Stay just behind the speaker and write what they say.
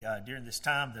during this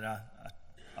time that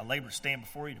I labor to stand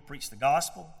before you to preach the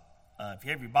gospel. If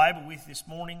you have your Bible with you this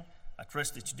morning, I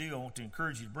trust that you do. I want to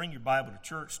encourage you to bring your Bible to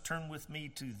church. Turn with me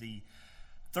to the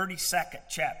 32nd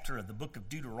chapter of the book of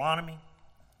Deuteronomy.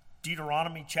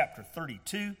 Deuteronomy chapter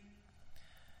 32.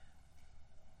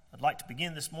 I'd like to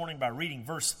begin this morning by reading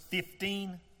verse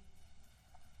 15.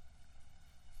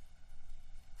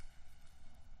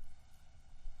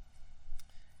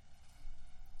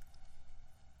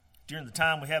 During the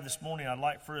time we have this morning, I'd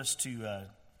like for us to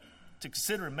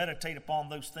consider and meditate upon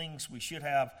those things we should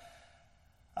have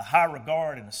a high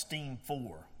regard and esteem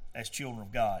for as children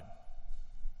of God.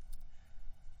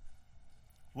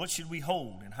 What should we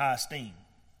hold in high esteem?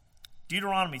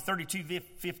 Deuteronomy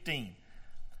 32:15.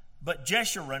 But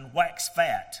Jeshurun waxed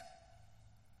fat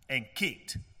and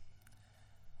kicked.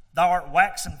 Thou art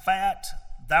waxen fat,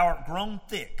 thou art grown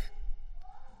thick,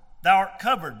 thou art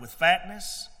covered with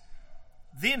fatness.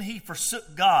 Then he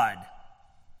forsook God,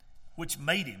 which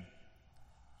made him,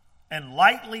 and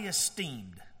lightly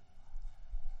esteemed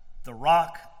the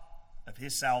rock of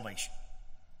his salvation.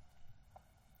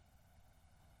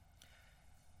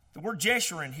 The word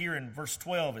Jeshurun here in verse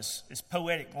 12 is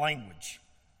poetic language.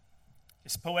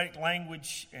 It's poetic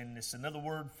language, and it's another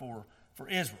word for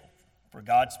Israel, for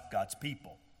God's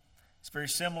people. It's very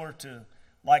similar to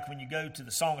like when you go to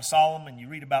the Song of Solomon and you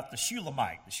read about the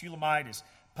Shulamite. The Shulamite is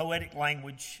poetic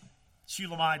language.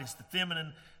 Shulamite is the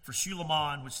feminine for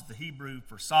Shulaman, which is the Hebrew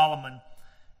for Solomon.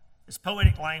 It's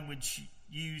poetic language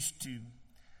used to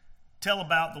tell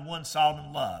about the one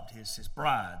Solomon loved, his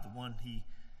bride, the one he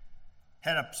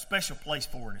had a special place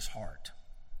for in his heart.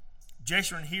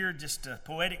 Jeshurun here, just a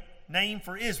poetic name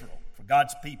for Israel, for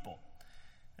God's people.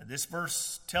 And this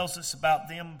verse tells us about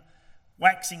them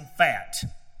waxing fat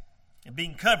and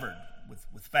being covered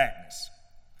with fatness.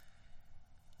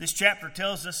 This chapter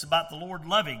tells us about the Lord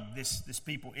loving this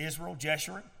people, Israel,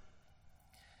 Jeshurun.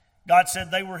 God said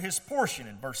they were his portion.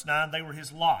 In verse 9, they were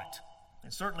his lot.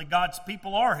 And certainly God's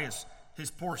people are his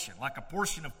portion, like a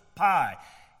portion of pie.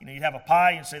 You know, you'd have a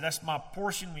pie and say, that's my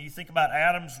portion. When you think about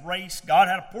Adam's race, God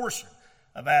had a portion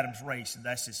of Adam's race, and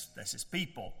that's his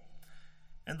people.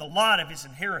 And the lot of his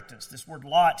inheritance, this word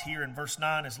lot here in verse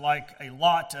 9 is like a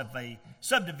lot of a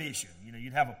subdivision. You know,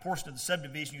 you'd have a portion of the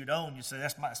subdivision you'd own. You'd say,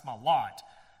 that's my lot.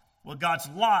 Well, God's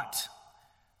lot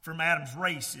from Adam's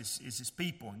race is his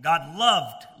people. And God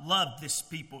loved this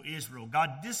people, Israel.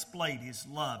 God displayed his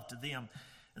love to them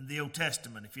in the Old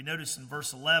Testament. If you notice in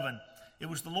verse 11, it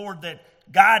was the Lord that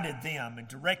guided them and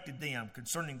directed them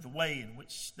concerning the way in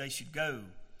which they should go.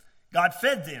 God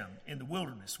fed them in the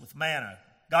wilderness with manna.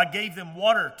 God gave them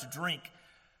water to drink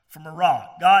from a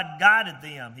rock. God guided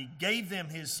them. He gave them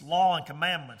his law and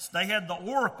commandments. They had the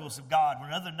oracles of God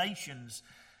when other nations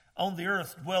on the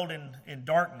earth dwelled in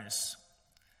darkness.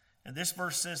 And this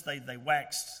verse says they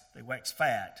waxed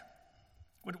fat.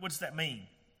 What does that mean?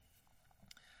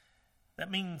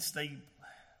 That means they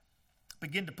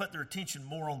begin to put their attention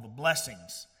more on the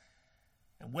blessings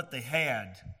and what they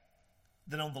had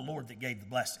than on the Lord that gave the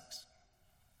blessings.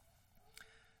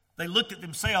 They looked at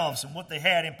themselves and what they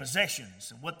had in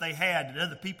possessions and what they had that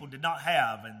other people did not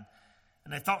have, and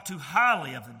they thought too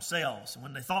highly of themselves. And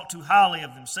when they thought too highly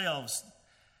of themselves,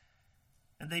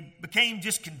 and they became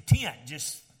just content,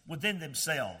 just within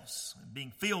themselves, and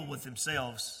being filled with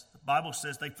themselves, the Bible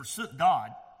says they forsook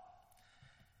God,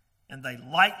 and they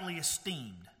lightly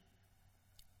esteemed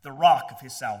the rock of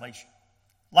his salvation.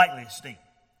 Lightly esteemed.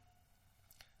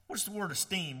 What is the word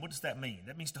esteem? What does that mean?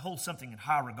 That means to hold something in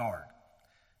high regard,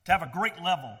 to have a great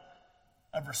level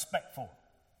of respect for.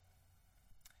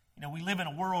 You know, we live in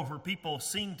a world where people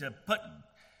seem to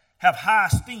have high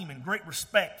esteem and great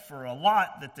respect for a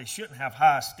lot that they shouldn't have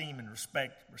high esteem and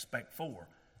respect for.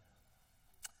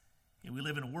 You know, we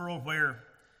live in a world where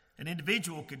an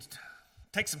individual could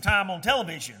take some time on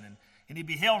television and he'd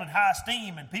be held in high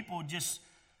esteem, and people would just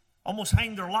almost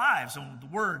hang their lives on the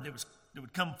word that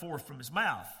would come forth from his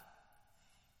mouth.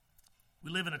 We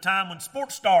live in a time when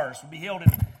sports stars would be held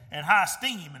in high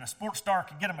esteem, and a sports star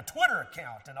could get them a Twitter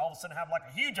account and all of a sudden have like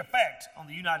a huge effect on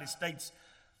the United States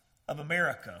of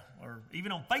America, or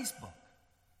even on Facebook.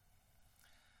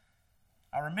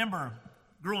 I remember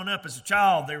growing up as a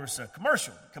child, there was a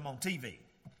commercial that come on TV,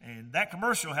 and that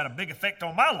commercial had a big effect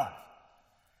on my life.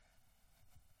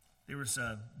 There was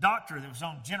a doctor that was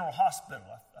on General Hospital.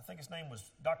 I think his name was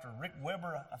Dr. Rick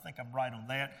Weber. I think I'm right on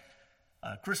that.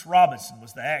 Chris Robinson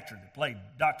was the actor that played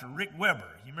Dr. Rick Weber.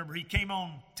 You remember he came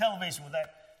on television with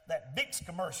that Vicks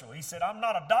commercial. He said, I'm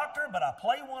not a doctor, but I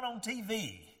play one on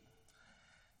TV.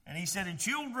 And he said, in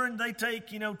children, they take,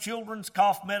 children's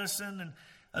cough medicine, and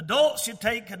adults should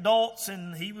take adults,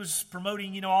 and he was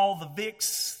promoting, all the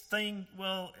Vicks thing.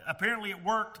 Well, apparently it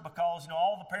worked because,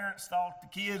 all the parents thought the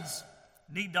kids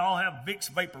need to all have Vicks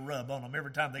Vapor Rub on them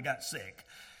every time they got sick.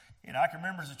 I can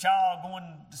remember as a child going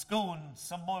to school and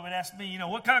some boy would ask me,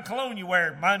 what kind of cologne you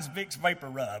wear? Mine's Vicks Vapor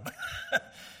Rub.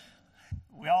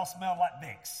 We all smelled like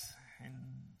Vicks. And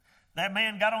that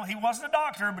man got on, he wasn't a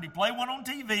doctor, but he played one on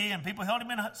TV, and people held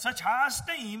him in such high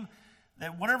esteem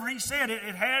that whatever he said,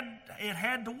 it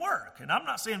had to work. And I'm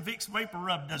not saying Vicks Vapor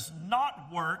Rub does not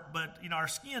work, but, our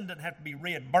skin doesn't have to be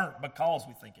red burnt because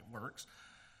we think it works.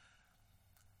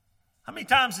 How many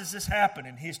times has this happened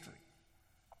in history?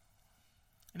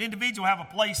 An individual have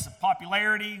a place of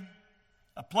popularity,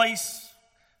 a place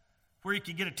where he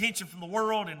could get attention from the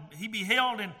world, and he be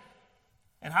held in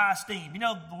high esteem.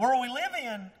 The world we live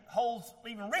in holds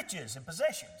even riches and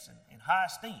possessions in high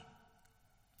esteem.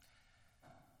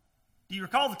 Do you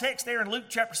recall the text there in Luke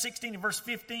chapter 16 and verse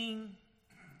 15,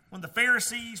 when the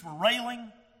Pharisees were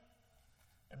railing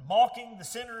and mocking the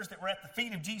sinners that were at the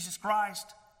feet of Jesus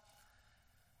Christ?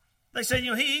 They said,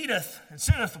 he eateth and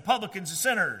sitteth with publicans and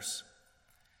sinners.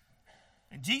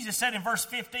 And Jesus said in verse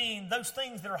 15, those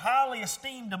things that are highly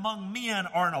esteemed among men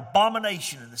are an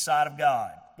abomination in the sight of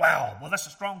God. Wow, well, that's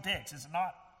a strong text, is it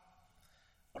not?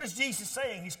 What is Jesus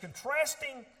saying? He's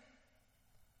contrasting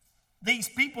these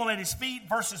people at his feet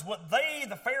versus what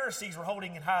the Pharisees, were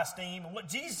holding in high esteem. And what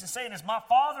Jesus is saying is, my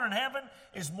Father in heaven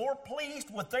is more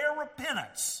pleased with their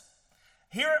repentance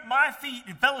here at my feet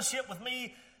in fellowship with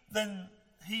me than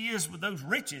he is with those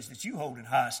riches that you hold in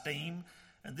high esteem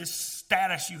and this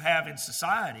status you have in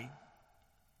society.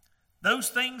 Those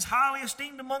things highly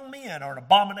esteemed among men are an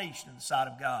abomination in the sight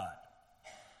of God.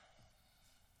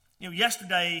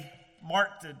 Yesterday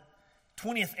marked the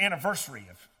 20th anniversary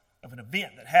of an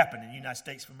event that happened in the United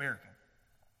States of America.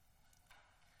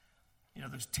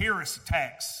 Those terrorist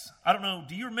attacks. I don't know,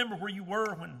 do you remember where you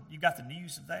were when you got the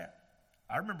news of that?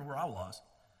 I remember where I was.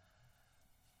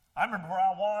 I remember where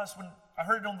I was when I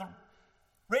heard it on the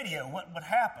radio what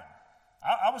happened.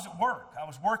 I was at work. I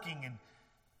was working, and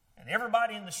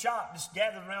everybody in the shop just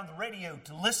gathered around the radio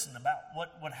to listen about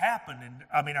what happened.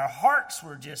 And our hearts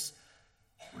were just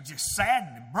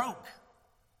saddened and broke.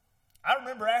 I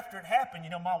remember after it happened,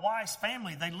 my wife's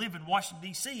family, they live in Washington,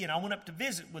 D.C., and I went up to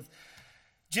visit with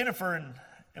Jennifer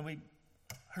and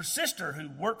her sister who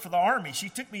worked for the Army. She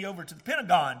took me over to the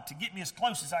Pentagon to get me as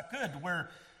close as I could to where,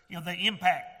 the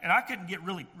impact, and I couldn't get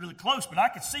really, really close, but I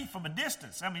could see from a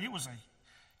distance. It was a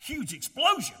huge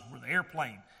explosion where the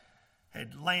airplane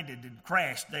had landed and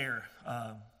crashed there.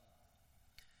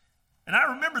 And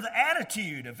I remember the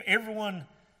attitude of everyone,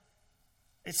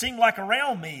 it seemed like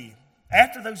around me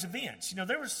after those events.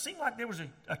 Seemed like there was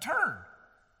a turn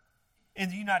in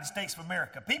the United States of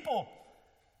America. People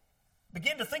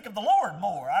began to think of the Lord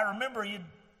more. I remember you'd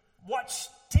watch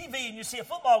TV and you'd see a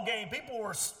football game. People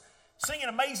were singing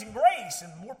Amazing Grace,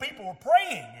 and more people were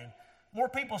praying, and more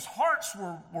people's hearts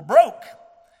were broke.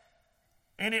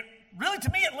 And it really, to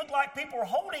me, it looked like people were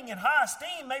holding in high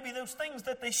esteem maybe those things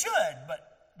that they should.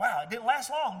 But, wow, it didn't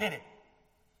last long, did it?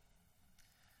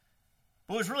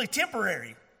 But it was really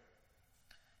temporary.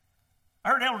 I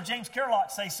heard Elder James Carlock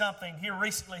say something here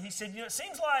recently. He said, it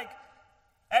seems like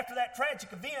after that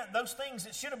tragic event, those things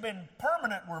that should have been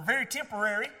permanent were very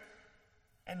temporary,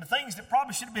 and the things that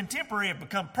probably should have been temporary have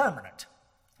become permanent.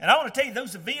 And I want to tell you,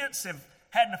 those events have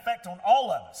had an effect on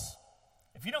all of us.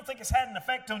 If you don't think it's had an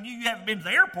effect on you, you haven't been to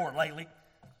the airport lately.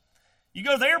 You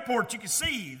go to the airport, you can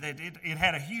see that it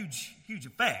had a huge, huge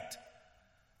effect.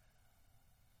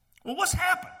 Well, what's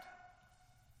happened?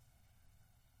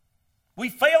 We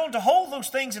failed to hold those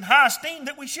things in high esteem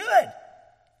that we should.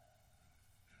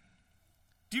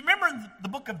 Do you remember the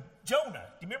book of Jonah?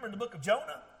 Do you remember the book of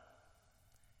Jonah?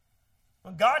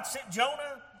 When God sent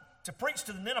Jonah to preach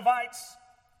to the Ninevites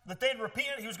that they'd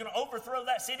repent, he was going to overthrow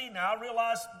that city. Now, I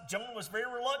realize Jonah was very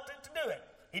reluctant to do it.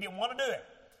 He didn't want to do it.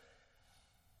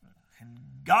 And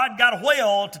God got a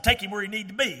whale to take him where he needed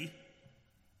to be.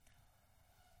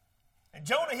 And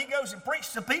Jonah, he goes and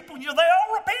preaches to people. They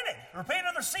all repented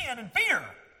of their sin and fear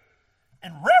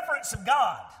and reverence of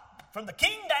God. From the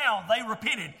king down, they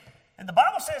repented. And the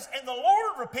Bible says, and the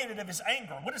Lord repented of his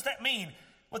anger. What does that mean?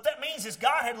 What that means is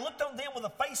God had looked on them with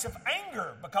a face of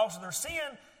anger because of their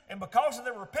sin, and because of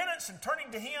their repentance and turning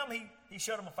to him, he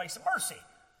showed them a face of mercy.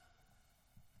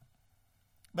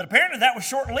 But apparently that was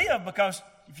short-lived, because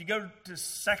if you go to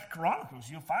 2 Chronicles,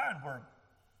 you'll find where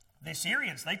the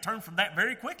Assyrians, they turned from that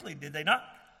very quickly, did they not?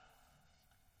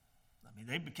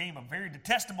 They became a very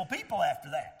detestable people after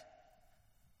that.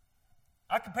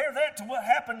 I compare that to what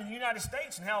happened in the United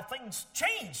States and how things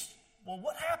changed well,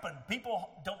 what happened? People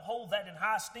don't hold that in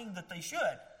high esteem that they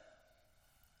should.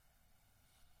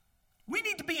 We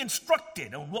need to be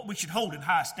instructed on what we should hold in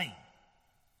high esteem.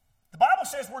 The Bible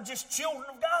says we're just children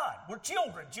of God. We're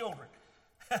children.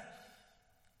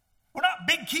 We're not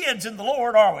big kids in the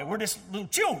Lord, are we? We're just little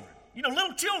children. You know,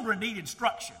 little children need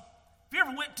instruction. If you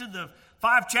ever went to the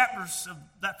 5 chapters of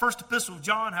that first epistle of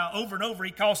John, how over and over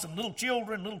he calls them little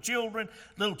children, little children,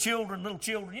 little children, little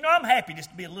children. You know, I'm happy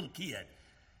just to be a little kid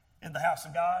in the house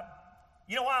of God.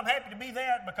 You know why I'm happy to be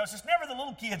that? Because it's never the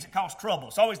little kids that cause trouble.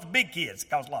 It's always the big kids that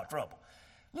cause a lot of trouble.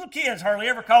 Little kids hardly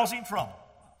ever cause any trouble.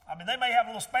 I mean, they may have a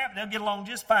little spat, but they'll get along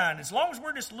just fine. As long as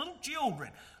we're just little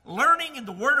children, learning in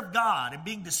the Word of God and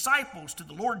being disciples to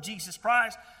the Lord Jesus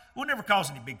Christ, we'll never cause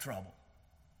any big trouble.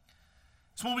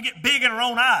 It's when we get big in our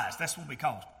own eyes, that's when we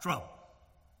cause trouble.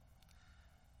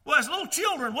 Well, as little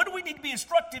children, what do we need to be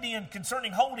instructed in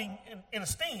concerning holding in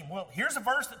esteem? Well, here's a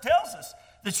verse that tells us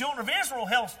the children of Israel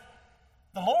held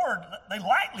the Lord, they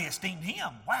lightly esteemed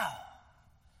Him. Wow.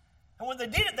 And when they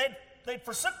did it, they'd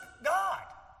forsook God.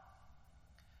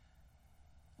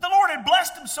 The Lord had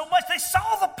blessed them so much, they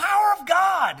saw the power of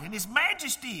God and His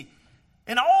majesty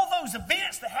and all those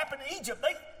events that happened in Egypt.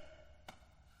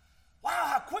 Wow,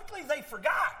 how quickly they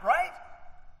forgot, right?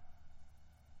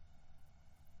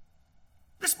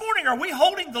 This morning, are we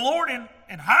holding the Lord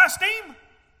in high esteem?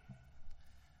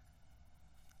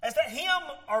 As that hymn,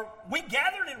 are we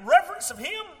gathered in reverence of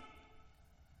Him?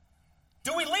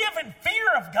 Do we live in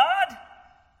fear of God?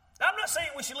 Now, I'm not saying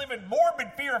we should live in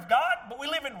morbid fear of God, but we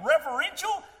live in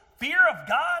reverential fear of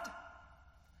God.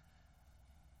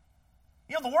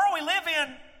 You know, the world we live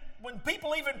in, when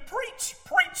people even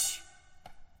preach,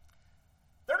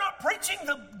 they're not preaching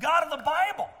the God of the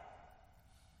Bible.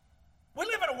 We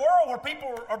live in a world where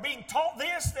people are being taught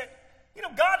this, that, you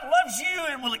know, God loves you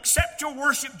and will accept your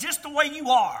worship just the way you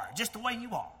are, just the way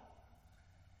you are.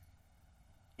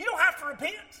 You don't have to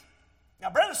repent. Now,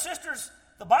 brothers and sisters,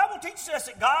 the Bible teaches us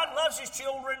that God loves His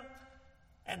children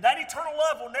and that eternal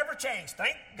love will never change.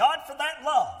 Thank God for that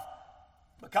love.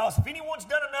 Because if anyone's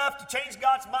done enough to change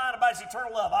God's mind about His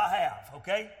eternal love, I have,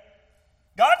 okay?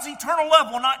 God's eternal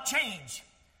love will not change.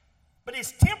 But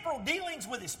His temporal dealings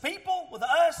with His people, with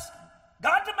us,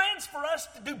 God demands for us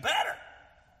to do better.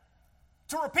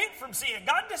 To repent from sin.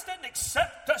 God just doesn't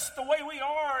accept us the way we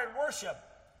are in worship.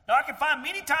 Now, I can find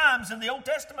many times in the Old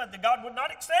Testament that God would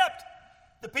not accept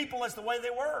the people as the way they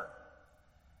were.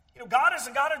 You know, God is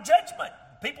a God of judgment.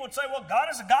 People would say, well, God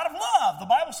is a God of love. The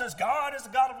Bible says God is a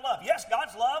God of love. Yes,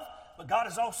 God's love, but God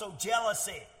is also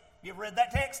jealousy. You ever read that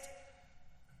text?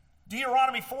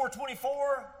 Deuteronomy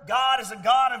 4:24, God is a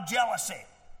God of jealousy.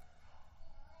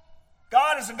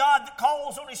 God is a God that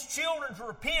calls on His children to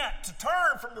repent, to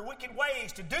turn from their wicked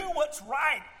ways, to do what's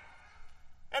right.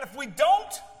 And if we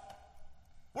don't,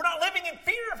 we're not living in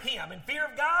fear of Him, in fear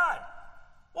of God.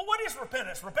 Well, what is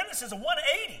repentance? Repentance is a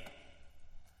 180.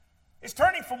 It's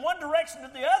turning from one direction to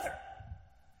the other.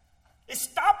 It's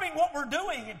stopping what we're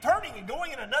doing and turning and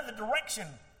going in another direction.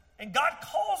 And God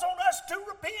calls on us to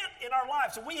repent in our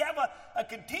lives. So we have a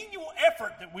continual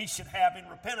effort that we should have in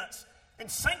repentance and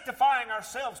sanctifying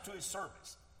ourselves to His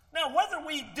service. Now, whether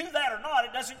we do that or not,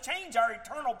 it doesn't change our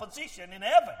eternal position in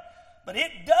heaven. But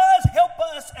it does help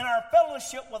us in our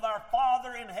fellowship with our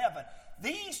Father in heaven.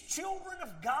 These children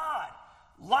of God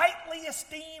lightly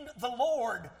esteemed the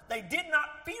Lord. They did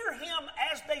not fear Him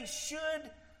as they should.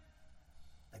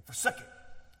 They forsook Him,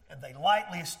 and they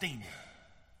lightly esteemed Him.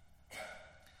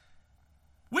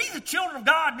 We, the children of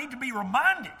God, need to be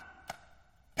reminded.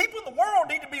 People in the world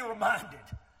need to be reminded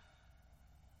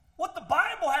what the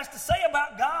Bible has to say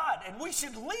about God, and we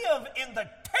should live in the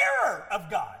terror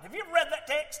of God. Have you ever read that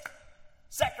text?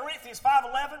 2 Corinthians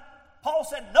 5:11. Paul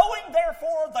said, knowing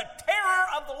therefore the terror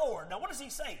of the Lord. Now, what is he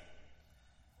saying?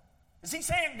 Is he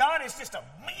saying God is just a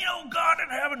mean old God in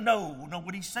heaven? No,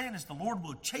 what he's saying is the Lord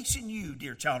will chasten you,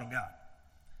 dear child of God.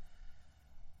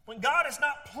 When God is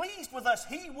not pleased with us,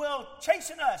 He will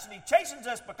chasten us, and He chastens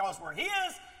us because we're His,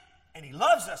 and He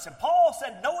loves us. And Paul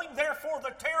said, knowing therefore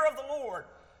the terror of the Lord.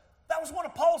 That was one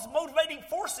of Paul's motivating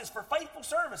forces for faithful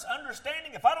service,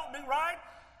 understanding if I don't do right,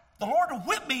 the Lord will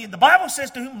whip me. And the Bible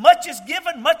says, to whom much is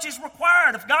given, much is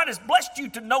required. If God has blessed you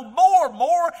to know more,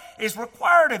 more is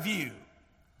required of you.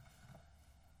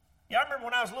 Yeah, I remember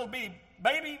when I was a little bitty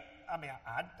baby,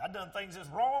 I'd done things that's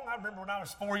wrong. I remember when I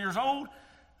was 4 years old,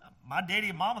 my daddy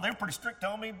and mama, they were pretty strict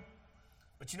on me.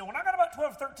 But when I got about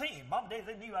 12 or 13, mom and daddy,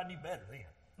 they knew I knew better then.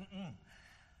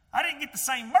 I didn't get the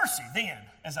same mercy then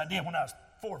as I did when I was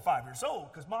 4 or 5 years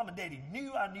old, because mom and daddy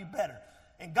knew I knew better.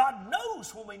 And God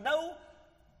knows when we know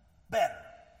better.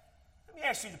 Let me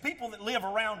ask you, the people that live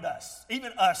around us,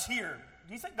 even us here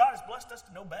Do you think God has blessed us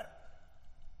to know better?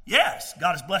 Yes,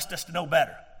 God has blessed us to know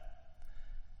better.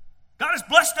 God has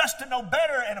blessed us to know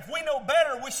better, and if we know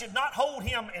better, we should not hold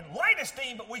him in light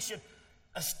esteem, but we should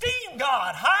esteem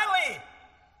God highly.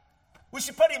 We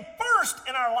should put him first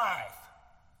in our life.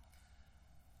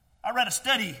 I read a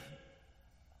study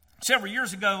several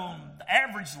years ago on the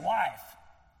average life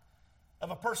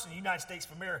of a person in the United States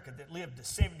of America that lived to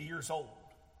 70 years old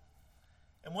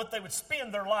and what they would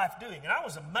spend their life doing. And I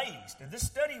was amazed, and this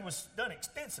study was done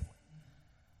extensively.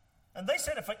 And they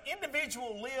said if an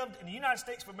individual lived in the United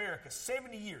States of America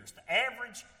 70 years, the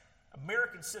average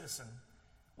American citizen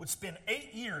would spend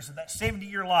 8 years of that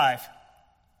 70-year life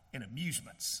in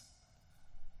amusements.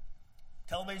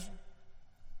 Television,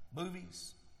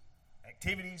 movies,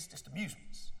 activities, just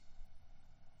amusements.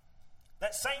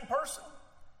 That same person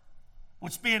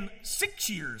would spend 6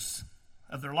 years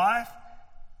of their life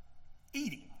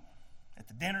eating at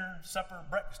the dinner, supper,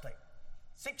 breakfast table.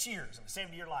 6 years of a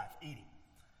 70-year life eating.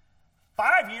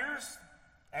 5 years,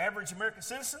 average American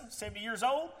citizen, 70 years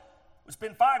old, would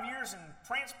spend 5 years in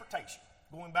transportation,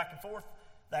 going back and forth.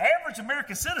 The average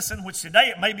American citizen, which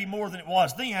today it may be more than it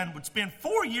was then, would spend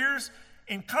 4 years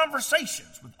in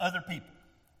conversations with other people,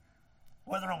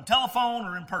 whether on telephone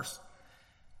or in person.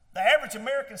 The average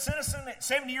American citizen at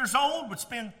 70 years old would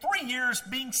spend 3 years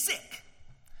being sick.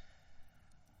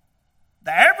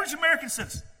 The average American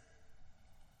citizen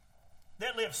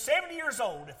that lives 70 years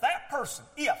old, if that person,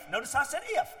 notice I said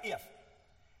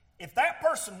if that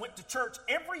person went to church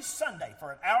every Sunday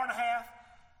for an hour and a half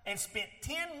and spent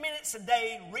 10 minutes a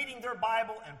day reading their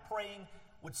Bible and praying,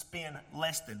 would spend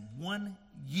less than 1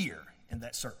 year in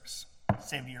that service,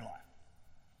 70-year life.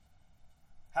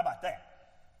 How about that?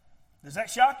 Does that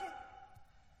shock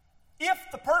you? If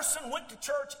the person went to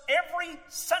church every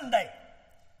Sunday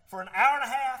for an hour and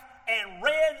a half and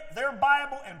read their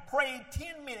Bible and prayed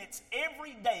 10 minutes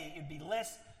every day, it'd be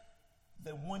less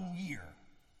than 1 year.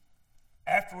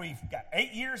 After we've got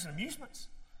 8 years in amusements,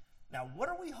 now what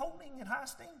are we holding in high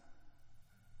esteem?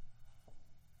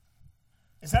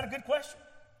 Is that a good question?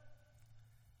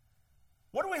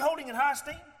 What are we holding in high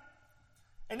esteem?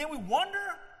 And then we wonder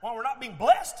why we're not being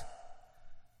blessed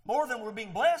more than we're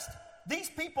being blessed. These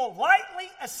people lightly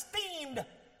esteemed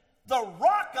the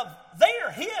rock of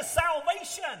his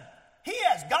salvation.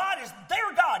 God is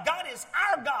their God. God is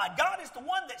our God. God is the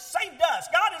one that saved us.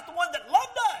 God is the one that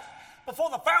loved us before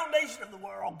the foundation of the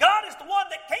world. God is the one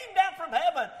that came down from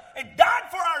heaven and died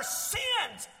for our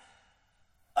sins.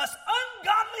 Us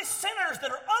ungodly sinners that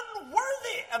are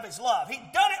unworthy of his love. He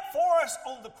done it for us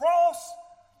on the cross.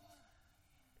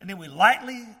 And then we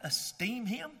lightly esteem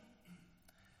him.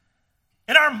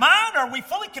 In our mind, are we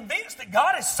fully convinced that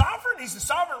God is sovereign? He's the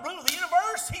sovereign ruler of the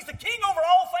universe. He's the king over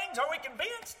all things. Are we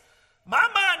convinced? My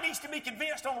mind needs to be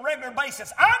convinced on a regular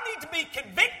basis. I need to be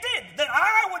convicted that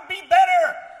I would be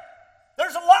better.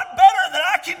 There's a lot better that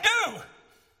I can do.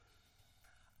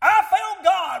 I failed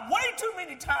God way too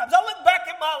many times. I look back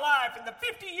at my life in the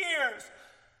 50 years.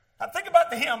 I think about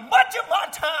the hymn, much of my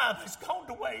time has gone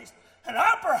to waste, and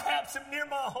I perhaps am near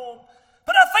my home.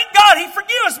 But I thank God he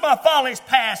forgives my follies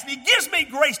past, and he gives me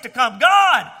grace to come.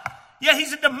 God, yeah,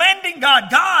 he's a demanding God.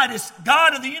 God is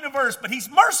God of the universe, but he's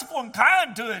merciful and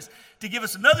kind to us to give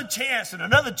us another chance and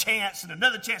another chance and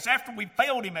another chance after we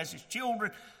failed him as his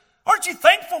children. Aren't you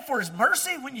thankful for his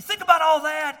mercy when you think about all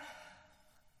that?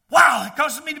 Wow, it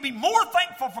causes me to be more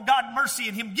thankful for God's mercy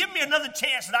and him giving me another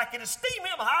chance that I can esteem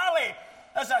him highly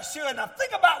as I should. Now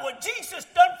think about what Jesus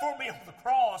done for me on the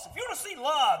cross. If you want to see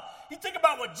love, you think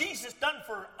about what Jesus done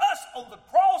for us on the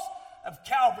cross of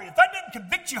Calvary. If that doesn't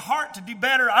convict your heart to do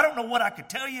better, I don't know what I could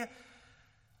tell you.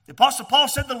 The Apostle Paul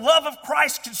said the love of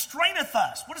Christ constraineth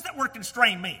us. What does that word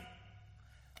constrain mean?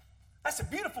 That's a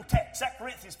beautiful text, 2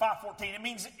 Corinthians 5:14. It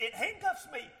means it handcuffs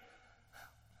me.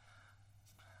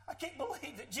 I can't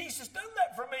believe that Jesus done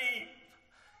that for me.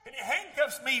 And it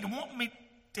handcuffs me,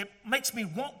 it makes me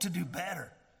want to do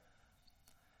better.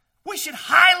 We should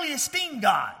highly esteem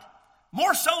God,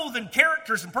 more so than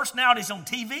characters and personalities on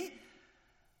TV,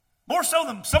 more so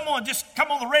than someone just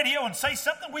come on the radio and say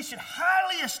something. We should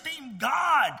highly esteem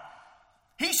God.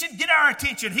 He should get our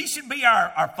attention. He should be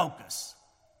our focus.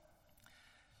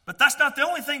 But that's not the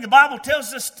only thing the Bible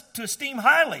tells us to esteem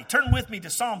highly. Turn with me to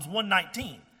Psalms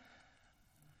 119.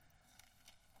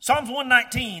 Psalms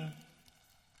 119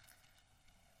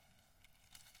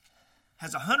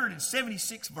 has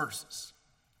 176 verses.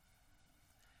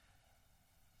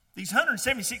 These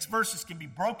 176 verses can be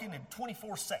broken in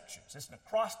 24 sections. It's an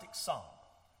acrostic psalm.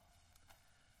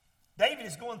 David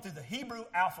is going through the Hebrew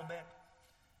alphabet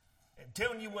and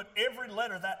telling you what every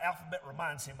letter of that alphabet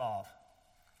reminds him of.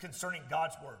 concerning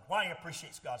God's word, why he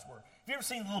appreciates God's word. Have you ever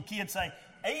seen a little kid say,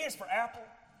 A is for apple,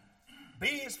 B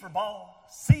is for ball,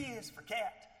 C is for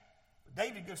cat?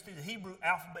 David goes through the Hebrew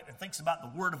alphabet and thinks about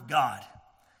the word of God.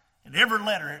 In every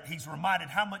letter, he's reminded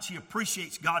how much he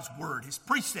appreciates God's word, his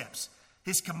precepts,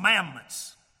 his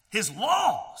commandments, his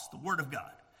laws, the word of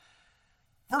God.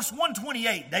 Verse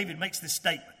 128, David makes this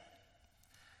statement.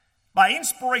 By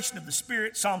inspiration of the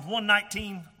Spirit, Psalms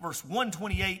 119, verse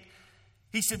 128,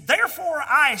 he said, therefore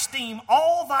I esteem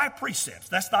all thy precepts,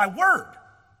 that's thy word,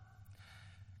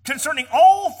 concerning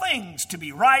all things to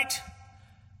be right,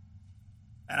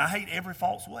 and I hate every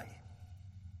false way.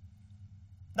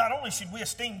 Not only should we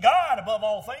esteem God above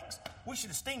all things, we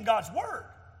should esteem God's word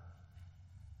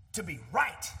to be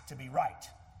right, to be right.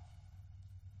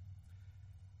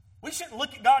 We shouldn't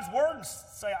look at God's word and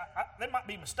say, there might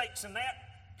be mistakes in that.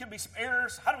 Could be some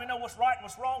errors. How do we know what's right and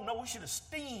what's wrong? No, we should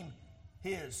esteem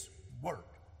his word.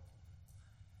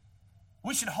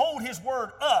 We should hold his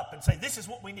word up and say, this is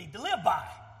what we need to live by.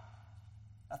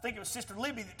 I think it was Sister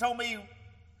Libby that told me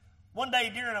one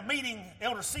day during a meeting,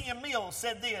 Elder C.M. Mills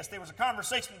said this. There was a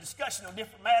conversation and discussion on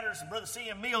different matters, and Brother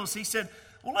C.M. Mills, he said,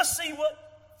 well, let's see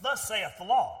what thus saith the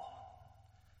law.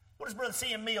 What is Brother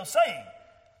C.M. Mills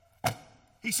saying?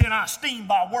 He said, I esteem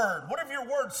thy word. Whatever your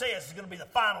word says is going to be the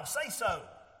final say-so.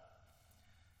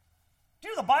 Do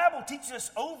you know the Bible teaches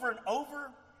us over and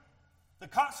over the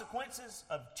consequences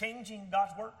of changing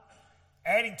God's word?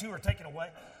 Adding to or taking away.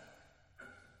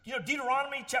 You know,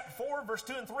 Deuteronomy chapter 4, verse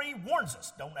 2 and 3 warns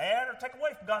us, don't add or take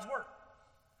away from God's word.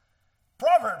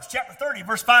 Proverbs chapter 30,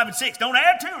 verse 5 and 6, don't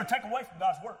add to or take away from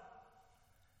God's word.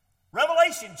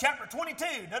 Revelation chapter 22,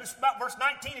 notice about verse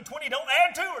 19 and 20, don't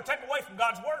add to or take away from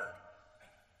God's word.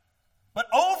 But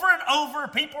over and over,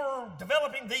 people are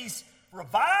developing these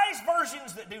revised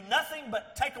versions that do nothing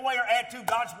but take away or add to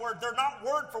God's word. They're not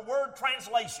word-for-word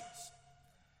translations.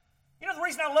 You know, the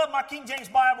reason I love my King James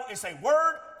Bible is a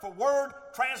word-for-word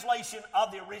translation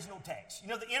of the original text. You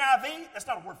know, the NIV, that's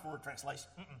not a word-for-word translation.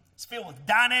 It's filled with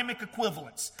dynamic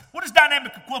equivalence. What does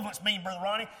dynamic equivalence mean, Brother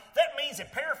Ronnie? That means a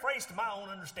paraphrase to my own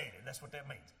understanding. That's what that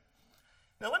means.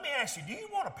 Now, let me ask you, do you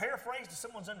want a paraphrase to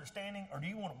someone's understanding, or do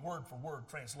you want a word-for-word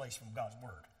translation from God's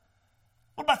word?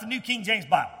 What about the New King James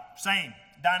Bible? Same,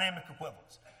 dynamic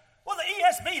equivalence. Well, the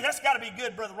ESV, that's got to be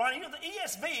good, Brother Ronnie. You know, the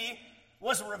ESV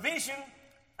was a revision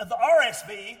of the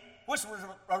RSV, which was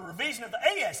a revision of the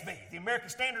ASV, the American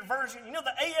Standard Version. You know,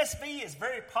 the ASV is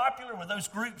very popular with those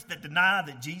groups that deny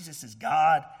that Jesus is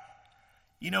God.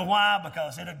 You know why?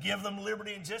 Because it'll give them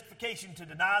liberty and justification to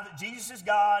deny that Jesus is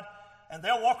God. And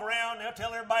they'll walk around and they'll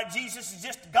tell everybody Jesus is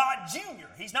just God Jr.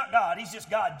 He's not God, he's just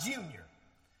God Jr.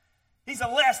 He's a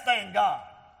less than God.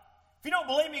 If you don't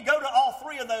believe me, go to all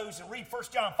three of those and read 1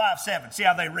 John 5:7. See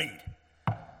how they read.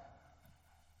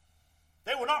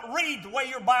 They will not read the way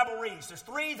your Bible reads. There's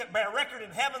three that bear record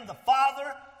in heaven, the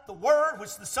Father, the Word, which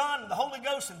is the Son, and the Holy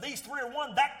Ghost, and these three are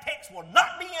one. That text will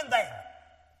not be in there.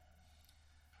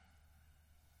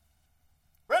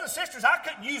 Brothers and sisters, I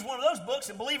couldn't use one of those books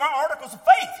and believe our articles of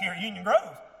faith here at Union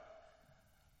Grove.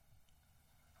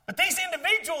 But these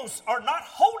individuals are not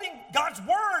holding God's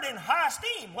word in high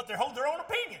esteem. What they hold their own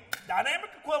opinion. Dynamic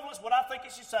equivalence, what I think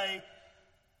it should say.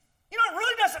 You know, it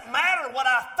really doesn't matter what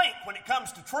I think when it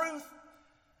comes to truth.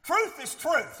 Truth is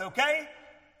truth, okay?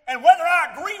 And whether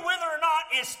I agree with it or not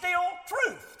is still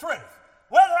truth.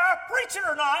 Whether I preach it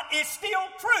or not, it's still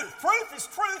truth. Truth is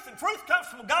truth, and truth comes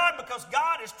from God because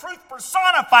God is truth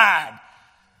personified.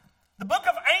 The book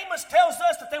of Amos tells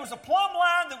us that there was a plumb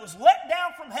line that was let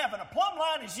down from heaven. A plumb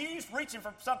line is used reaching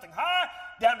from something high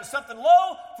down to something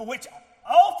low, for which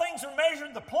all things are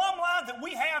measured. The plumb line that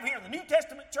we have here in the New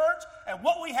Testament church and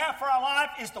what we have for our life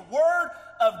is the Word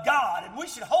of God. And we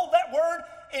should hold that Word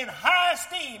in high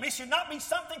esteem. It should not be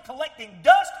something collecting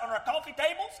dust on our coffee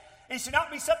tables. It should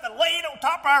not be something laid on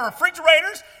top of our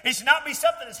refrigerators. It should not be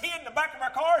something that's hidden in the back of our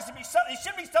cars. It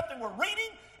should be something we're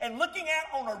reading and looking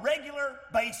at on a regular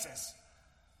basis.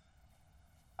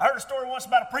 I heard a story once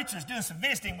about a preacher who's doing some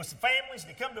visiting with some families,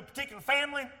 and he come to a particular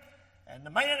family, and the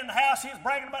man in the house, he was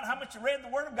bragging about how much he read the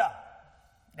Word of God.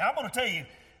 Now, I'm going to tell you,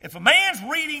 if a man's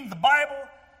reading the Bible,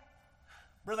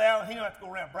 Brother Allen, he don't have to go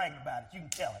around bragging about it. You can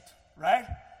tell it, right?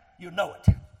 You'll know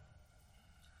it.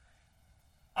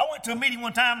 I went to a meeting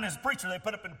one time, and as a preacher, they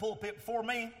put up in the pulpit before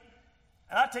me.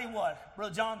 And I tell you what,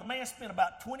 Brother John, the man spent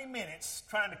about 20 minutes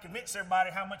trying to convince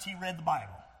everybody how much he read the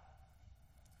Bible.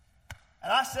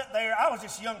 And I sat there, I was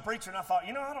just a young preacher, and I thought,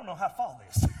 you know, I don't know how to follow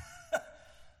this.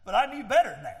 But I knew better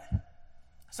than that.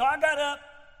 So I got up,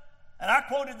 and I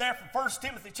quoted there from 1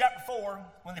 Timothy chapter 4,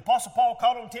 when the Apostle Paul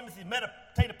called on Timothy to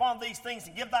meditate upon these things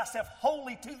and give thyself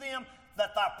wholly to them,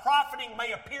 that thy profiting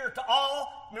may appear to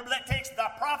all. Remember that text?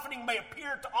 Thy profiting may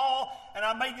appear to all. And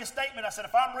I made this statement. I said,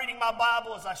 if I'm reading my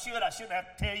Bible as I shouldn't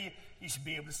have to tell you. You should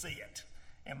be able to see it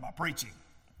in my preaching.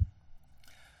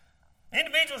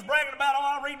 Individuals bragging about,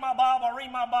 I read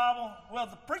my Bible. Well,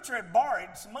 the preacher had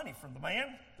borrowed some money from the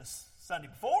man this Sunday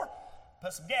before,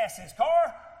 put some gas in his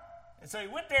car, and so he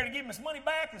went there to give him his money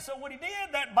back. And so what he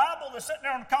did, that Bible that's sitting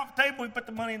there on the coffee table, he put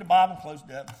the money in the Bible and closed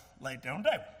it up, laid it there on the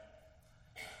table.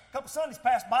 A couple Sundays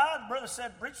passed by. The brother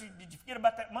said, preacher, did you forget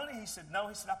about that money? He said, no.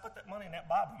 He said, I put that money in that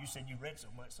Bible. You said you read so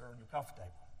much, sir, on your coffee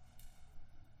table.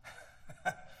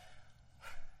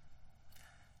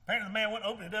 Apparently the man wouldn't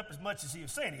open it up as much as he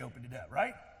was saying he opened it up,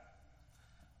 right?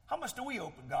 How much do we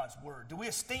open God's Word? Do we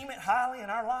esteem it highly in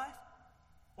our life?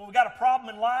 When we got a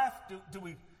problem in life, do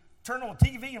we turn on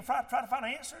TV and try to find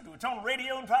an answer? Do we turn on the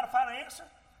radio and try to find an answer?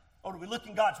 Or do we look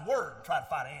in God's Word and try to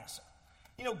find an answer?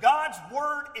 You know, God's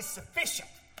Word is sufficient.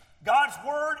 God's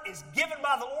Word is given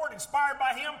by the Lord, inspired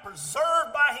by Him,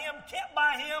 preserved by Him, kept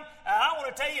by Him. And I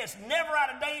want to tell you, it's never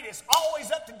out of date. It's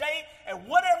always up to date. And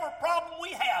whatever problem we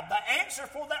have, the answer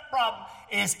for that problem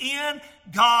is in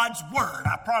God's Word.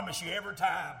 I promise you every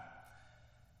time.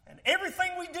 And everything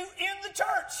we do in the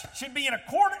church should be in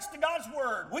accordance to God's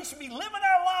Word. We should be living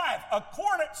our life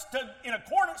in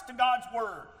accordance to God's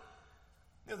Word.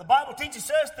 You know, the Bible teaches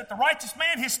us that the righteous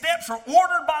man, his steps are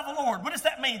ordered by the Lord. What does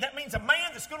that mean? That means a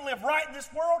man that's going to live right in this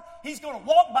world, he's going to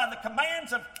walk by the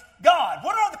commands of God.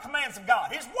 What are the commands of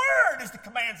God? His Word is the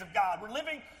commands of God. We're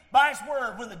living by His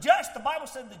Word. When the Bible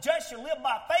said the just shall live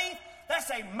by faith. That's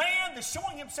a man that's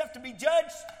showing himself to be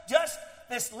just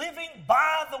that's living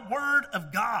by the Word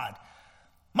of God.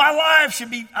 My life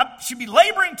I should be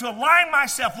laboring to align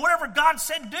myself, whatever God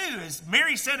said do. As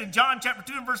Mary said in John chapter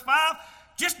 2 and verse 5,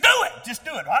 just do it. Just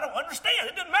do it. I don't understand.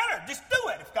 It doesn't matter. Just do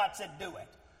it if God said do it.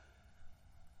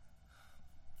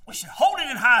 We should hold it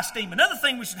in high esteem. Another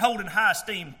thing we should hold in high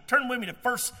esteem, turn with me to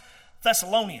 1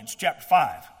 Thessalonians chapter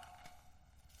 5.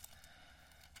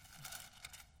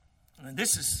 And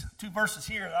this is 2 verses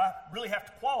here that I really have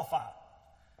to qualify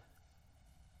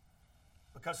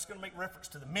because it's going to make reference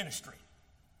to the ministry.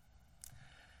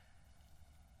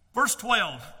 Verse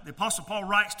 12, the Apostle Paul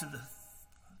writes to the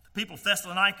people of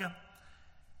Thessalonica.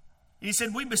 He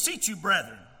said, we beseech you,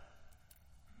 brethren,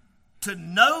 to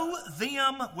know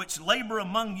them which labor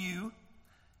among you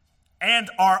and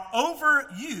are over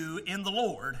you in the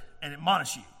Lord and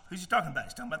admonish you. Who's he talking about?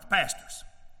 He's talking about the pastors.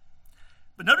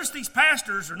 But notice these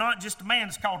pastors are not just a man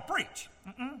that's called to preach.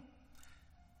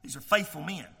 These are faithful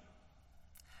men.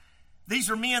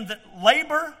 These are men that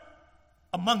labor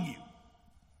among you.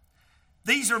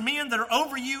 These are men that are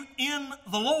over you in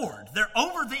the Lord. They're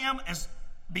over them as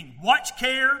being watch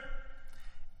care,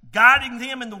 guiding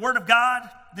them in the Word of God.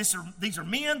 These are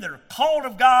men that are called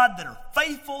of God, that are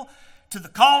faithful to the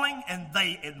calling, and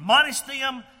they admonish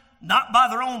them not by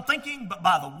their own thinking, but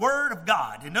by the Word of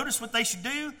God. And notice what they should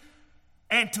do,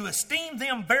 and to esteem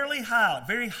them very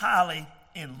highly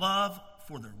in love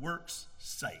for their work's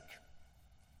sake.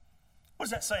 What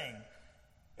is that saying?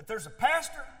 If there's a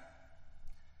pastor,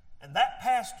 and that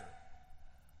pastor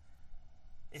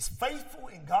is faithful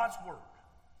in God's Word,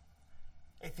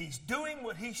 if he's doing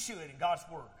what he should in God's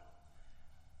Word,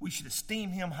 we should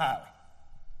esteem him highly.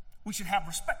 We should have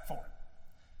respect for him.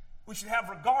 We should have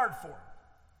regard for him.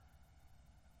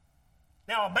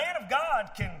 Now, a man of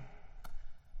God can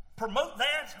promote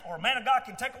that, or a man of God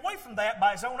can take away from that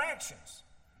by his own actions.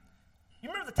 You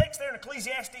remember the text there in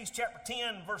Ecclesiastes chapter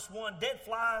 10, verse 1, dead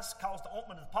flies cause the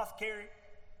ointment of the apothecary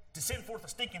to send forth a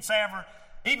stinking savour,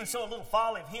 even so a little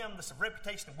folly of him that's of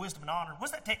reputation of wisdom and honor.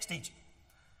 What's that text teaching?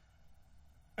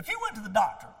 If you went to the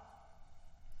doctor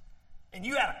and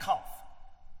you had a cough,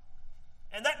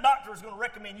 and that doctor was going to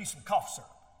recommend you some cough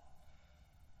syrup,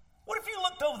 what if you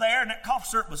looked over there and that cough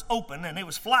syrup was open and there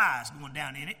was flies going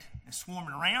down in it and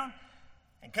swarming around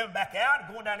and coming back out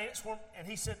and going down in it, and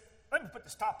he said, let me put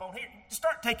this top on here. Just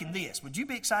start taking this. Would you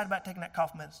be excited about taking that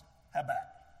cough medicine? How about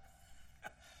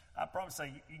it? I'd probably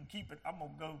say you can keep it. I'm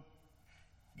going to go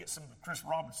get some of Chris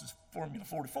Robinson's Formula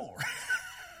 44.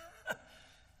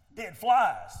 Dead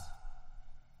flies.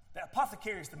 The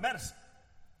apothecary is the medicine.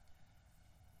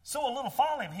 So a little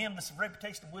folly of him that's of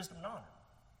reputation of wisdom and honor.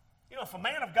 You know, if a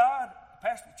man of God, a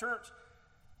pastor of the church,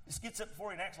 just gets up before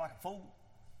you and acts like a fool,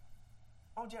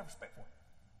 why don't you have respect for him?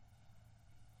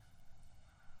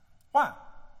 Why?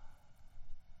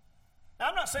 Now,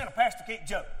 I'm not saying a pastor can't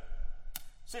joke.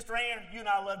 Sister Ann, you and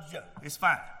I love to joke. It's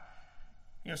fine.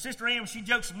 You know, Sister Ann, she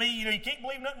jokes with me, you know, you can't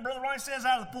believe nothing Brother Ronnie says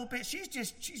out of the pulpit. She's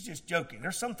just joking.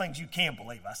 There's some things you can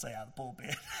believe I say out of the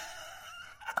pulpit.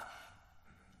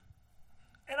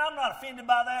 And I'm not offended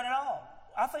by that at all.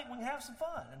 I think we can have some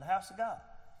fun in the house of God.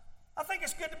 I think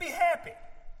it's good to be happy.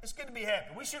 It's good to be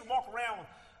happy. We shouldn't walk around with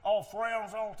all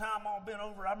frowns all the time, all bent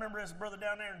over. I remember as a brother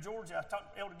down there in Georgia, I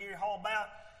talked to Elder Gary Hall about.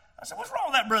 I said, what's wrong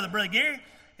with that brother, Brother Gary?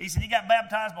 He said he got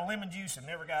baptized by lemon juice and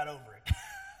never got over it.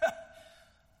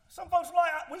 Some folks are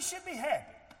like, we should be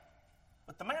happy.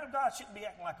 But the man of God shouldn't be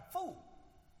acting like a fool.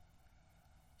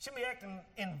 He shouldn't be acting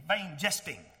in vain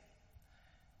jesting.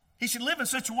 He should live in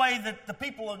such a way that the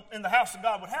people in the house of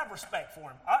God would have respect for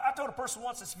him. I told a person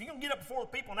once, if you're going to get up before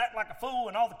the people and act like a fool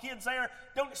and all the kids there,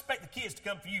 don't expect the kids to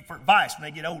come for you for advice when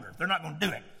they get older. They're not going to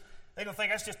do it. They're going to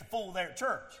think that's just a fool there at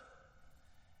church.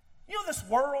 You know, this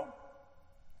world,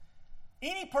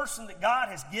 any person that God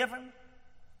has given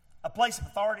a place of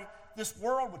authority, this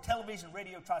world with television and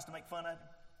radio tries to make fun of him.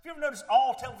 Have you ever noticed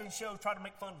all television shows try to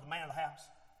make fun of the man of the house?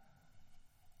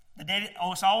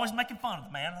 It's always making fun of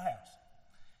the man of the house.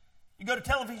 You go to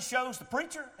television shows, the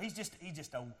preacher, he's just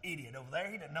an old idiot over there.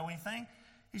 He doesn't know anything.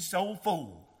 He's just an old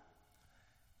fool.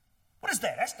 What is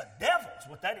that? That's the devil is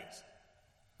what that is.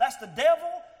 That's the devil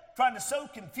trying to sow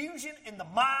confusion in the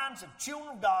minds of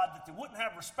children of God that they wouldn't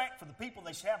have respect for the people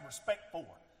they should have respect for.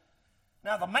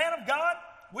 Now, the man of God,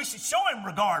 we should show him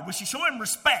regard. We should show him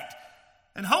respect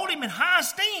and hold him in high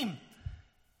esteem.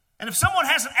 And if someone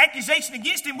has an accusation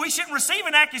against him, we shouldn't receive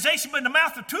an accusation but in the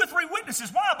mouth of 2 or 3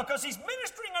 witnesses. Why? Because he's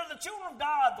ministering unto the children of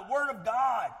God, the Word of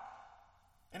God.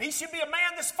 And he should be a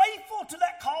man that's faithful to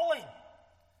that calling.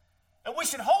 And we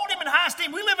should hold him in high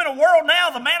esteem. We live in a world now,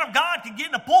 the man of God can get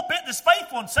in a pulpit that's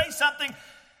faithful and say something.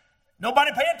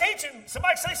 Nobody pay attention.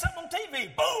 Somebody say something on TV.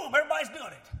 Boom, everybody's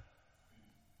doing it.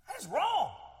 That is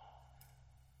wrong.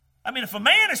 I mean, if a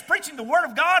man is preaching the Word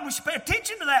of God, we should pay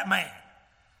attention to that man.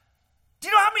 Do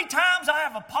you know how many times I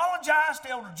have apologized to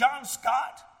Elder John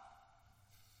Scott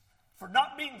for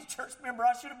not being the church member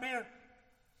I should have been?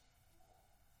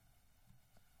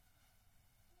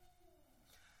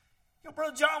 Your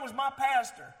Brother John was my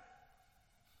pastor.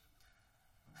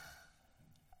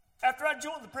 After I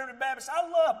joined the Primitive Baptist, I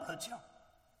love Brother John.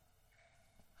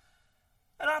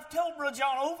 And I've told Brother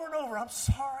John over and over, I'm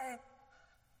sorry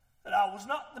that I was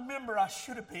not the member I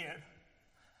should have been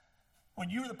when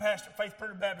you were the pastor of Faith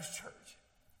Primitive Baptist Church.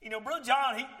 You know, Brother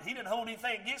John, he didn't hold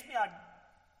anything against me.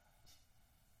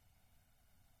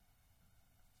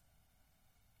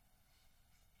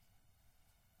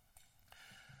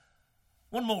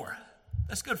 One more.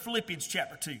 Let's go to Philippians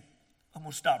chapter 2. I'm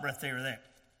going to stop right there with that.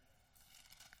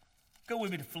 Go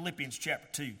with me to Philippians chapter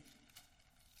 2.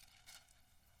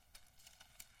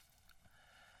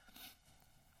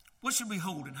 What should we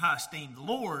hold in high esteem? The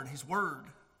Lord, His Word,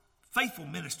 faithful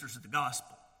ministers of the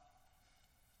gospel.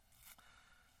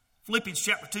 Philippians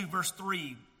chapter 2, verse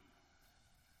 3.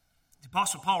 The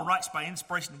Apostle Paul writes by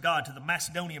inspiration of God to the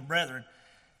Macedonian brethren.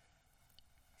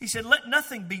 He said, let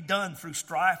nothing be done through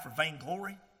strife or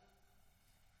vainglory,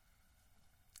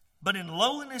 but in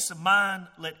lowliness of mind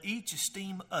let each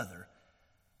esteem other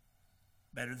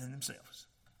better than themselves.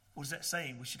 What is that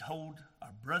saying? We should hold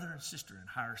our brother and sister in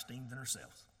higher esteem than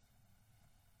ourselves.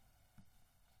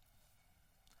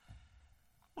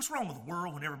 What's wrong with the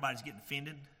world when everybody's getting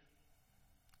offended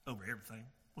over everything?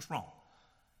 What's wrong?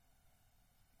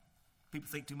 People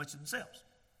think too much of themselves.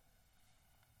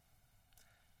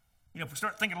 You know, if we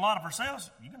start thinking a lot of ourselves,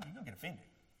 you're going to get offended.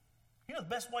 You know the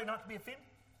best way not to be offended?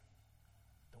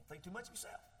 Don't think too much of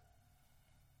yourself.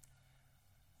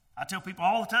 I tell people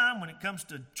all the time when it comes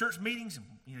to church meetings, and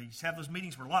you have those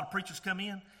meetings where a lot of preachers come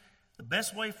in, the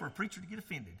best way for a preacher to get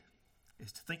offended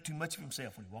is to think too much of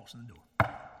himself when he walks in the door.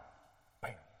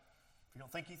 Bam. If you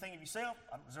don't think anything of yourself,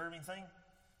 I don't deserve anything,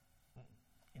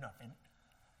 you're not offended.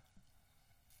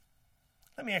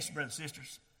 Let me ask you, brothers and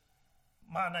sisters,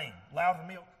 my name,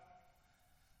 Loudermilk.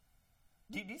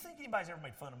 Do you think anybody's ever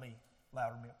made fun of me,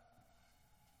 Loudermilk?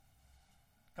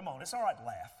 Come on, it's all right to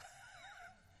laugh.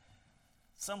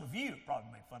 Some of you have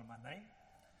probably made fun of my name.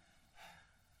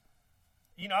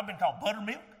 You know, I've been called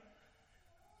buttermilk,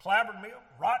 clabbered milk,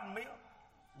 rotten milk,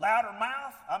 louder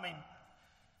mouth. I mean,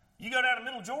 you go down to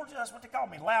middle Georgia, that's what they call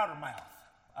me, louder mouth.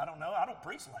 I don't know, I don't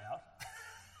preach loud.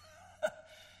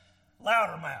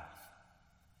 Louder mouth.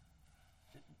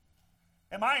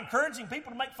 Am I encouraging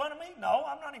people to make fun of me? No,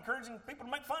 I'm not encouraging people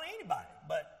to make fun of anybody,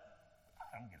 but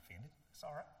I don't get offended. It's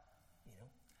all right. You know.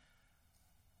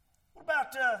 What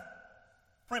about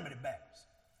primitive Baptists?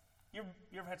 You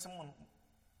ever had someone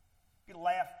get a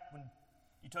laugh when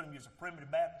you told them you was a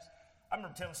primitive Baptist? I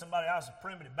remember telling somebody I was a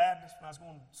primitive Baptist when I was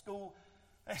going to school.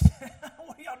 They said,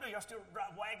 what do y'all do? Y'all still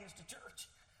drive wagons to church?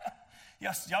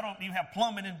 Y'all don't even have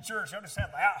plumbing in the church. Y'all just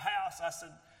have the outhouse. I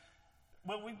said,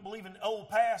 Well, we believe in the old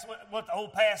past. What the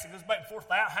old past, it goes back and forth to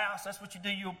the outhouse. That's what you do,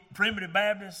 you primitive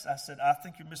Baptists. I said, I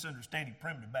think you're misunderstanding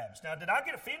primitive Baptists. Now, did I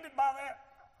get offended by that?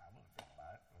 I wasn't offended by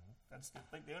it. I just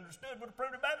didn't think they understood what a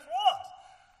primitive Baptist was.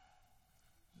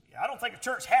 Yeah, I don't think a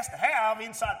church has to have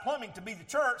inside plumbing to be the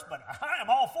church, but I am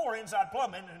all for inside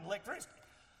plumbing and electricity.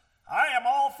 I am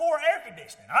all for air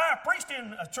conditioning. I preached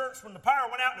in a church when the power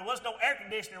went out and there was no air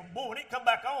conditioner. Boy, when it come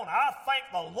back on, I thank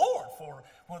the Lord for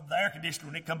the air conditioner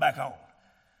when it come back on.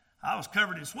 I was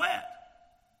covered in sweat.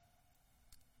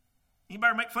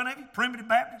 Anybody make fun of you? Primitive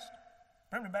Baptist?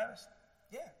 Primitive Baptist?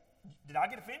 Yeah. Did I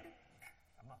get offended?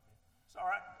 I'm not offended. It's all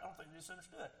right. I don't think you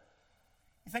misunderstood.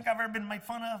 You think I've ever been made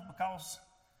fun of because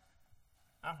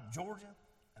I'm from Georgia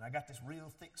and I got this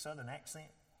real thick Southern accent?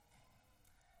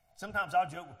 Sometimes I'll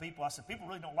joke with people. I said, people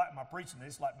really don't like my preaching. They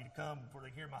just like me to come before they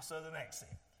hear my Southern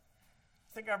accent.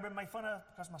 You think I've ever been made fun of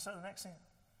because of my Southern accent?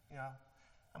 You know,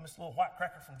 I'm this little white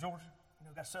cracker from Georgia. You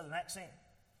know, got a Southern accent.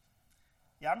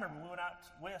 Yeah, I remember we went out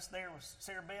west there with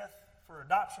Sarah Beth for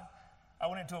adoption. I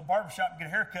went into a barbershop to get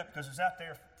a haircut because it was out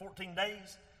there for 14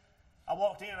 days. I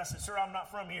walked in and I said, sir, I'm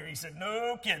not from here. He said,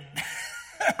 no kidding.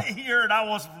 He heard I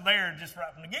wasn't from there just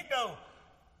right from the get-go.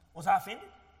 Was I offended?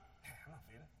 I'm not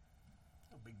offended.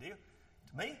 No big deal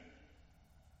to me.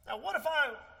 Now, what if I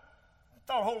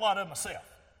thought a whole lot of myself?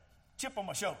 Chip on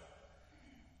my shoulder.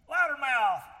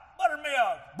 Loudermilk,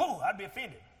 buttermilk. Boo, I'd be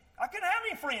offended. I couldn't have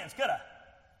any friends, could I?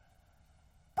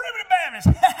 Primitive Baptist.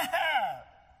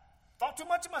 Thought too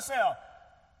much of myself.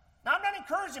 Now, I'm not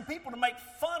encouraging people to make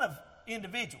fun of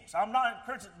individuals. I'm not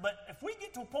encouraging, but if we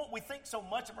get to a point we think so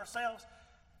much of ourselves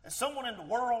that someone in the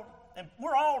world, and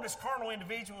we're all just carnal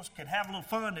individuals, can have a little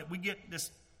fun that we get this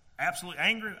absolutely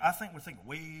angry, I think we're thinking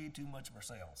way too much of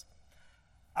ourselves.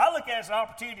 I look at it as an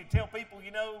opportunity to tell people,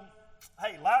 you know,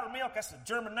 hey, Loudermilk, that's a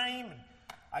German name, and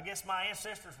I guess my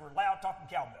ancestors were loud-talking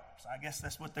cowbells. I guess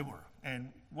that's what they were.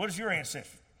 And what is your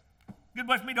ancestry? Good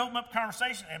way for me to open up a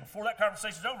conversation, and before that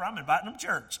conversation's over, I'm inviting them to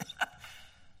church.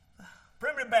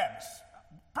 Primitive Baptists.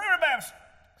 Primitive Baptists.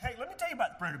 Hey, let me tell you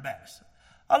about the Primitive Baptists.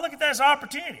 I look at that as an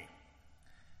opportunity.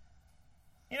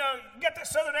 You know, you got that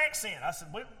Southern accent. I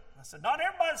said, not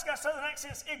everybody that's got a Southern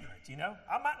accent is ignorant, you know.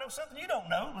 I might know something you don't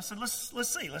know. I said, let's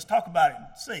see. Let's talk about it and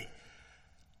see.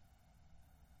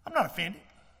 I'm not offended.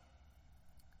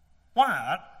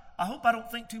 Why? I hope I don't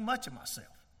think too much of myself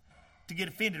to get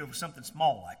offended over something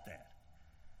small like that.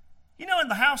 You know, in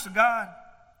the house of God,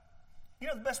 you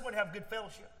know the best way to have good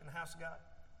fellowship in the house of God?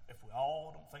 If we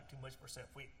all don't think too much of ourselves.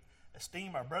 If we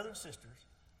esteem our brothers and sisters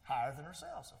higher than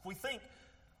ourselves. If we think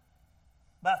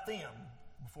about them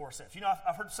before ourselves. You know,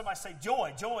 I've heard somebody say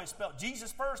joy. Joy is spelled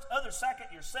Jesus first, others second,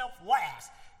 yourself last.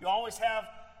 You always have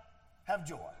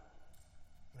joy.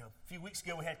 You know, a few weeks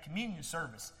ago we had communion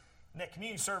service. In that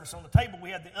communion service on the table,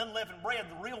 we had the unleavened bread,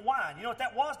 the real wine. You know what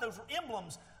that was? Those were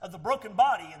emblems of the broken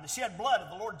body and the shed blood of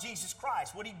the Lord Jesus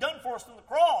Christ. What He'd done for us on the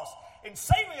cross in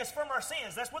saving us from our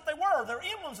sins. That's what they were. They're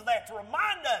emblems of that to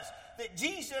remind us that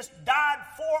Jesus died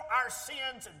for our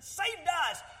sins and saved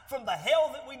us from the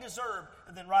hell that we deserved.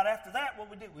 And then right after that, what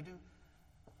we do? We do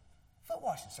foot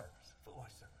washing service. Foot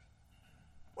washing service.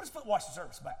 What is foot washing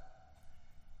service about?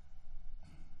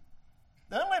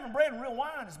 The unleavened bread and real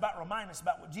wine is about reminding us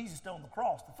about what Jesus did on the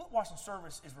cross. The foot washing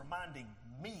service is reminding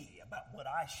me about what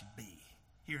I should be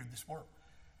here in this world.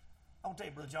 I want to tell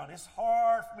you, Brother John, it's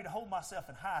hard for me to hold myself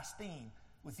in high esteem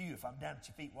with you if I'm down at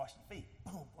your feet washing your feet.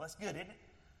 Boom. Well, that's good, isn't it?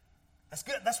 That's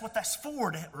good. That's what that's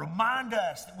for, to remind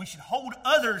us that we should hold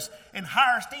others in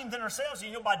higher esteem than ourselves. And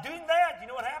you know, by doing that, you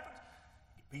know what happens?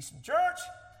 You get peace in church,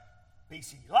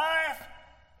 peace in your life,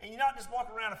 and you're not just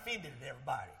walking around offended at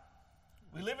everybody.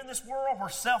 We live in this world where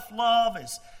self-love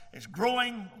is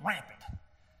growing rampant.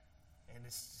 And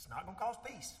it's not going to cause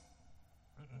peace.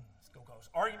 It's going to cause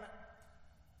argument,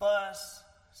 fuss.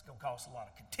 It's going to cause a lot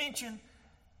of contention.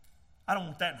 I don't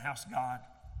want that in the house of God.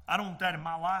 I don't want that in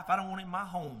my life. I don't want it in my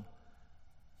home.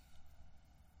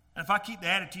 And if I keep the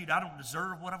attitude, I don't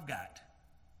deserve what I've got.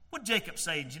 What did Jacob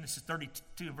say in Genesis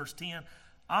 32 and verse 10?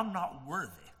 I'm not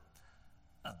worthy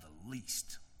of the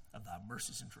least of thy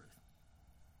mercies and truth.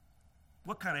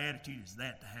 What kind of attitude is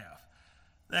that to have?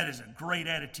 That is a great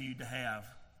attitude to have.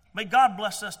 May God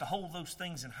bless us to hold those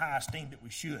things in high esteem that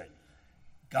we should.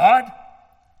 God,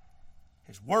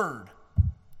 His Word,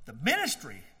 the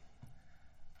ministry,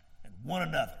 and one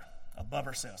another above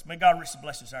ourselves. May God richly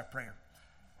bless us, our prayer.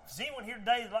 Is anyone here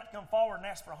today that'd like to come forward and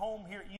ask for a home here at